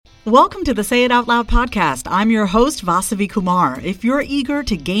Welcome to the Say It Out Loud podcast. I'm your host, Vasavi Kumar. If you're eager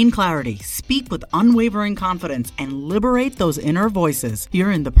to gain clarity, speak with unwavering confidence, and liberate those inner voices,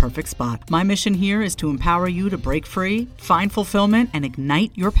 you're in the perfect spot. My mission here is to empower you to break free, find fulfillment, and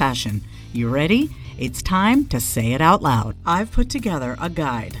ignite your passion. You ready? It's time to say it out loud. I've put together a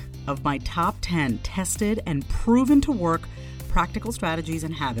guide of my top 10 tested and proven to work practical strategies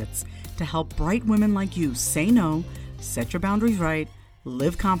and habits to help bright women like you say no, set your boundaries right,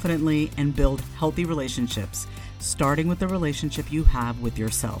 live confidently, and build healthy relationships, starting with the relationship you have with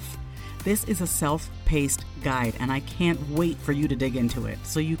yourself. This is a self-paced guide, and I can't wait for you to dig into it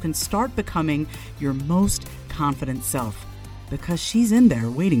so you can start becoming your most confident self, because she's in there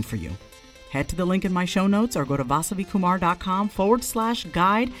waiting for you. Head to the link in my show notes or go to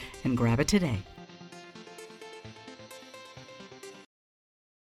vasavikumar.com/guide and grab it today.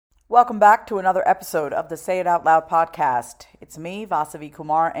 Welcome back to another episode of the Say It Out Loud podcast. It's me, Vasavi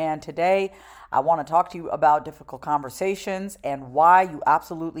Kumar, and today I want to talk to you about difficult conversations and why you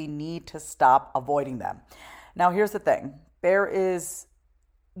absolutely need to stop avoiding them. Now, here's the thing. There is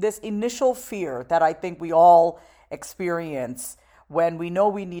this initial fear that I think we all experience when we know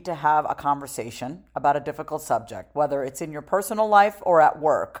we need to have a conversation about a difficult subject, whether it's in your personal life or at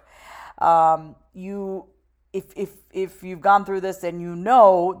work. If you've gone through this, then you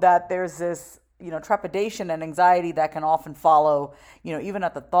know that there's this, trepidation and anxiety that can often follow, even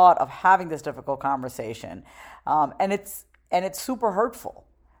at the thought of having this difficult conversation. And it's super hurtful,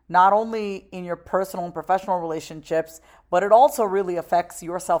 not only in your personal and professional relationships, but it also really affects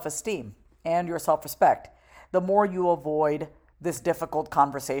your self-esteem and your self-respect. The more you avoid this difficult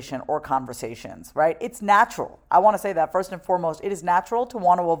conversation or conversations, right? It's natural. I want to say that first and foremost, it is natural to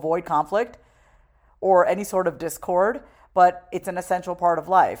want to avoid conflict or any sort of discord, but it's an essential part of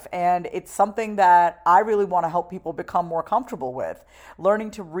life. And it's something that I really want to help people become more comfortable with. Learning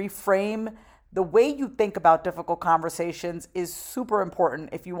to reframe the way you think about difficult conversations is super important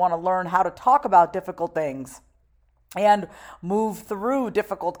if you want to learn how to talk about difficult things and move through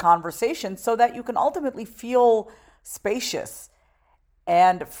difficult conversations so that you can ultimately feel spacious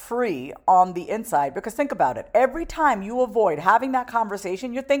and free on the inside. Because think about it. Every time you avoid having that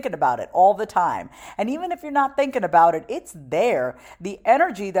conversation, you're thinking about it all the time. And even if you're not thinking about it, it's there. The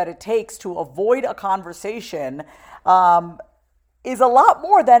energy that it takes to avoid a conversation is a lot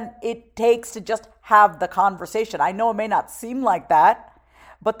more than it takes to just have the conversation. I know it may not seem like that,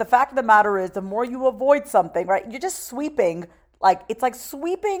 but the fact of the matter is the more you avoid something, right, you're just sweeping, it's like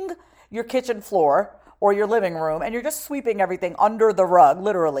sweeping your kitchen floor or your living room, and you're just sweeping everything under the rug,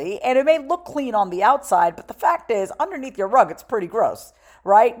 literally. And it may look clean on the outside, but the fact is, underneath your rug, it's pretty gross,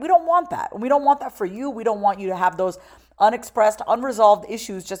 right? We don't want that. We don't want that for you. We don't want you to have those unexpressed, unresolved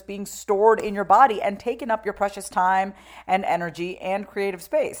issues just being stored in your body and taking up your precious time and energy and creative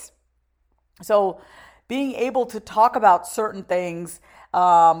space. So being able to talk about certain things,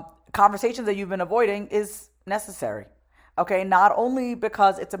 conversations that you've been avoiding, is necessary. Okay, not only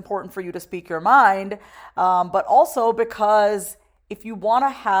because it's important for you to speak your mind, but also because if you want to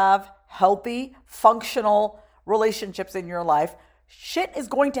have healthy, functional relationships in your life, shit is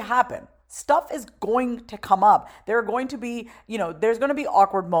going to happen. Stuff is going to come up. There are going to be, there's going to be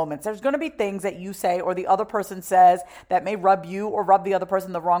awkward moments. There's going to be things that you say or the other person says that may rub you or rub the other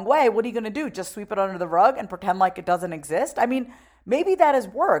person the wrong way. What are you going to do? Just sweep it under the rug and pretend like it doesn't exist? I mean, maybe that has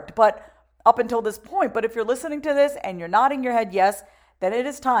worked, but up until this point. But if you're listening to this and you're nodding your head yes, then it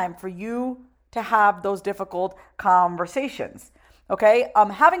is time for you to have those difficult conversations. Okay?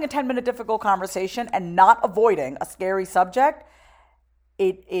 Having a 10-minute difficult conversation and not avoiding a scary subject,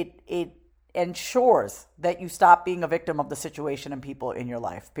 it ensures that you stop being a victim of the situation and people in your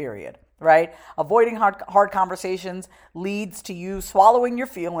life, period. Right? Avoiding hard conversations leads to you swallowing your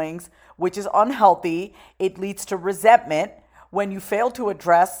feelings, which is unhealthy. It leads to resentment when you fail to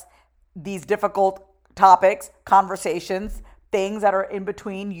address these difficult topics, conversations, things that are in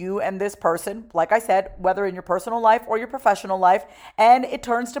between you and this person, like I said, whether in your personal life or your professional life, and it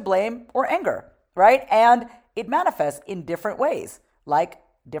turns to blame or anger, right? And it manifests in different ways, like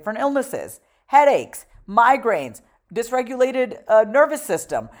different illnesses, headaches, migraines, dysregulated nervous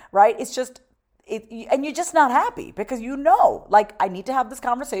system, right? And you're just not happy because I need to have this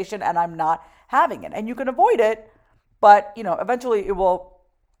conversation and I'm not having it. And you can avoid it, but, eventually it will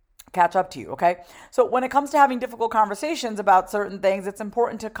catch up to you, okay? So when it comes to having difficult conversations about certain things, it's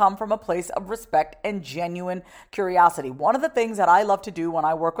important to come from a place of respect and genuine curiosity. One of the things that I love to do when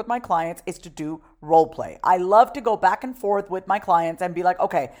I work with my clients is to do role play. I love to go back and forth with my clients and be like,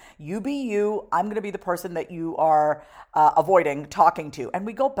 okay, you be you, I'm going to be the person that you are avoiding talking to. And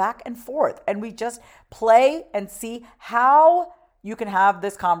we go back and forth and we just play and see how you can have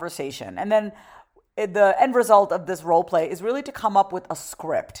this conversation. And then the end result of this role play is really to come up with a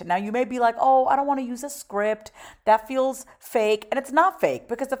script. Now, you may be like, oh, I don't want to use a script. That feels fake. And it's not fake,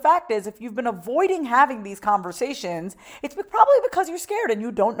 because the fact is, if you've been avoiding having these conversations, it's probably because you're scared and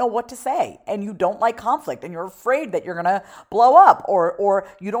you don't know what to say, and you don't like conflict, and you're afraid that you're going to blow up, or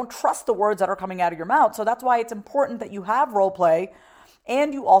you don't trust the words that are coming out of your mouth. So that's why it's important that you have role play,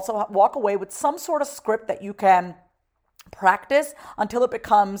 and you also walk away with some sort of script that you can practice until it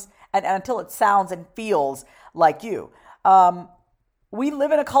becomes and until it sounds and feels like you. We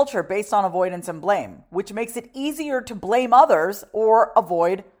live in a culture based on avoidance and blame, which makes it easier to blame others or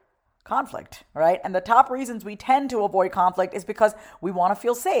avoid conflict, right? And the top reasons we tend to avoid conflict is because we want to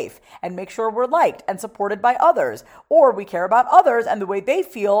feel safe and make sure we're liked and supported by others, or we care about others and the way they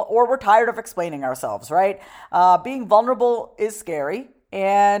feel, or we're tired of explaining ourselves, right? Being vulnerable is scary,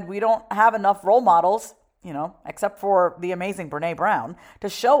 and we don't have enough role models, except for the amazing Brené Brown, to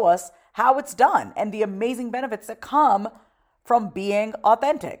show us how it's done and the amazing benefits that come from being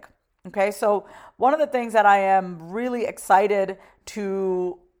authentic. Okay, so one of the things that I am really excited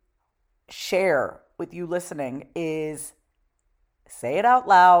to share with you listening is Say It Out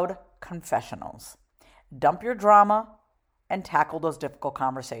Loud confessionals. Dump your drama and tackle those difficult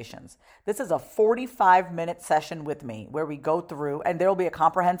conversations. This is a 45-minute session with me where we go through, and there will be a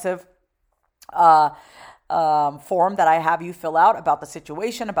comprehensive form that I have you fill out about the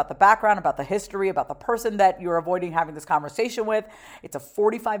situation, about the background, about the history, about the person that you're avoiding having this conversation with. It's a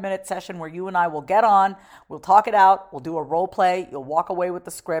 45-minute session where you and I will get on, we'll talk it out, we'll do a role play, you'll walk away with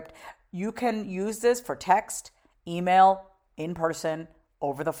the script. You can use this for text, email, in person,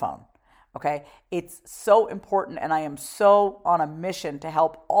 over the phone. Okay, it's so important, and I am so on a mission to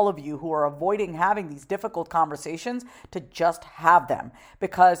help all of you who are avoiding having these difficult conversations to just have them,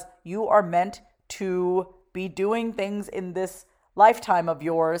 because you are meant to be doing things in this lifetime of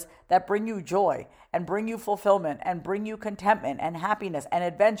yours that bring you joy and bring you fulfillment and bring you contentment and happiness and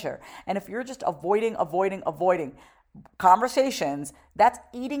adventure. And if you're just avoiding conversations, that's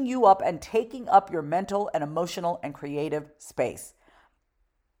eating you up and taking up your mental and emotional and creative space.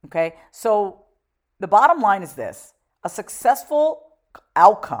 Okay, so the bottom line is this: a successful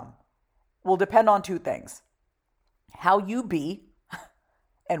outcome will depend on two things: how you be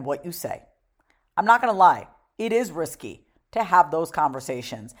and what you say. I'm not going to lie, it is risky to have those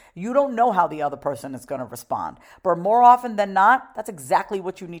conversations. You don't know how the other person is going to respond, but more often than not, that's exactly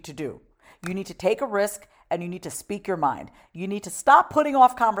what you need to do. You need to take a risk, and you need to speak your mind. You need to stop putting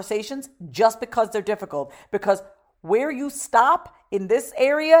off conversations just because they're difficult, because where you stop in this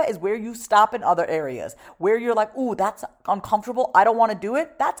area is where you stop in other areas. Where you're like, ooh, that's uncomfortable, I don't want to do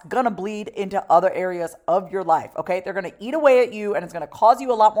it, that's going to bleed into other areas of your life, okay? They're going to eat away at you, and it's going to cause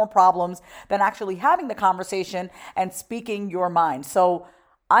you a lot more problems than actually having the conversation and speaking your mind. So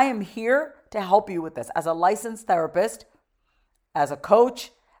I am here to help you with this as a licensed therapist, as a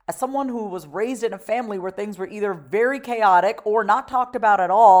coach, as someone who was raised in a family where things were either very chaotic or not talked about at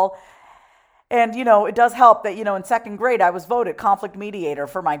all. And, it does help that, in second grade, I was voted conflict mediator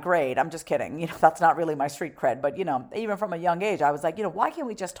for my grade. I'm just kidding. That's not really my street cred. But, even from a young age, I was like, why can't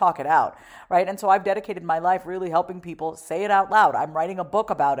we just talk it out? Right. And so I've dedicated my life really helping people say it out loud. I'm writing a book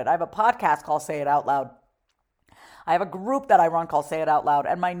about it. I have a podcast called Say It Out Loud. I have a group that I run called Say It Out Loud.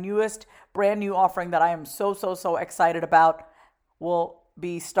 And my newest brand new offering that I am so excited about will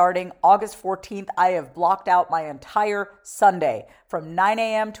be starting August 14th. I have blocked out my entire Sunday from 9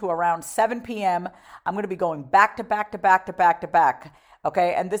 a.m. to around 7 p.m. I'm going to be going back to back.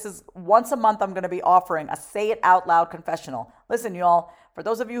 Okay. And this is once a month. I'm going to be offering a Say It Out Loud confessional. Listen, y'all, for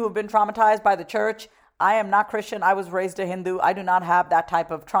those of you who've been traumatized by the church, I am not Christian. I was raised a Hindu. I do not have that type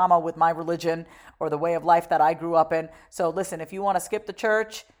of trauma with my religion or the way of life that I grew up in. So listen, if you want to skip the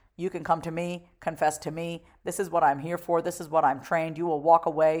church, you can come to me, confess to me. This is what I'm here for. This is what I'm trained. You will walk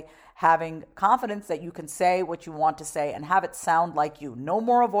away having confidence that you can say what you want to say and have it sound like you. No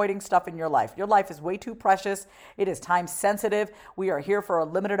more avoiding stuff in your life. Your life is way too precious. It is time sensitive. We are here for a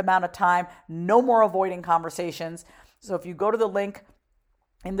limited amount of time. No more avoiding conversations. So if you go to the link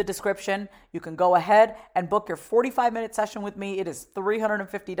in the description, you can go ahead and book your 45-minute session with me. It is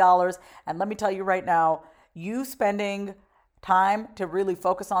 $350. And let me tell you right now, you spending time to really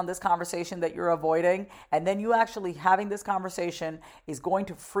focus on this conversation that you're avoiding, and then you actually having this conversation is going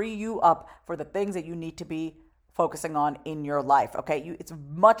to free you up for the things that you need to be focusing on in your life. Okay, it's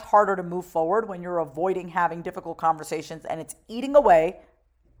much harder to move forward when you're avoiding having difficult conversations, and it's eating away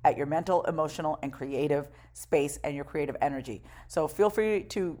at your mental, emotional, and creative space and your creative energy. So feel free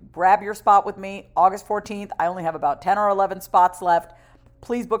to grab your spot with me August 14th. I only have about 10 or 11 spots left.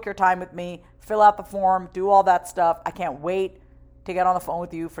 Please book your time with me, fill out the form, do all that stuff. I can't wait to get on the phone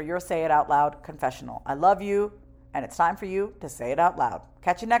with you for your Say It Out Loud confessional. I love you, and it's time for you to say it out loud.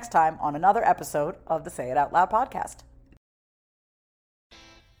 Catch you next time on another episode of the Say It Out Loud podcast.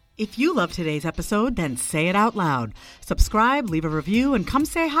 If you love today's episode, then say it out loud. Subscribe, leave a review, and come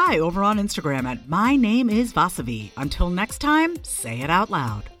say hi over on Instagram at My Name is Vasavi. Until next time, say it out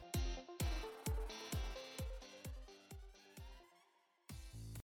loud.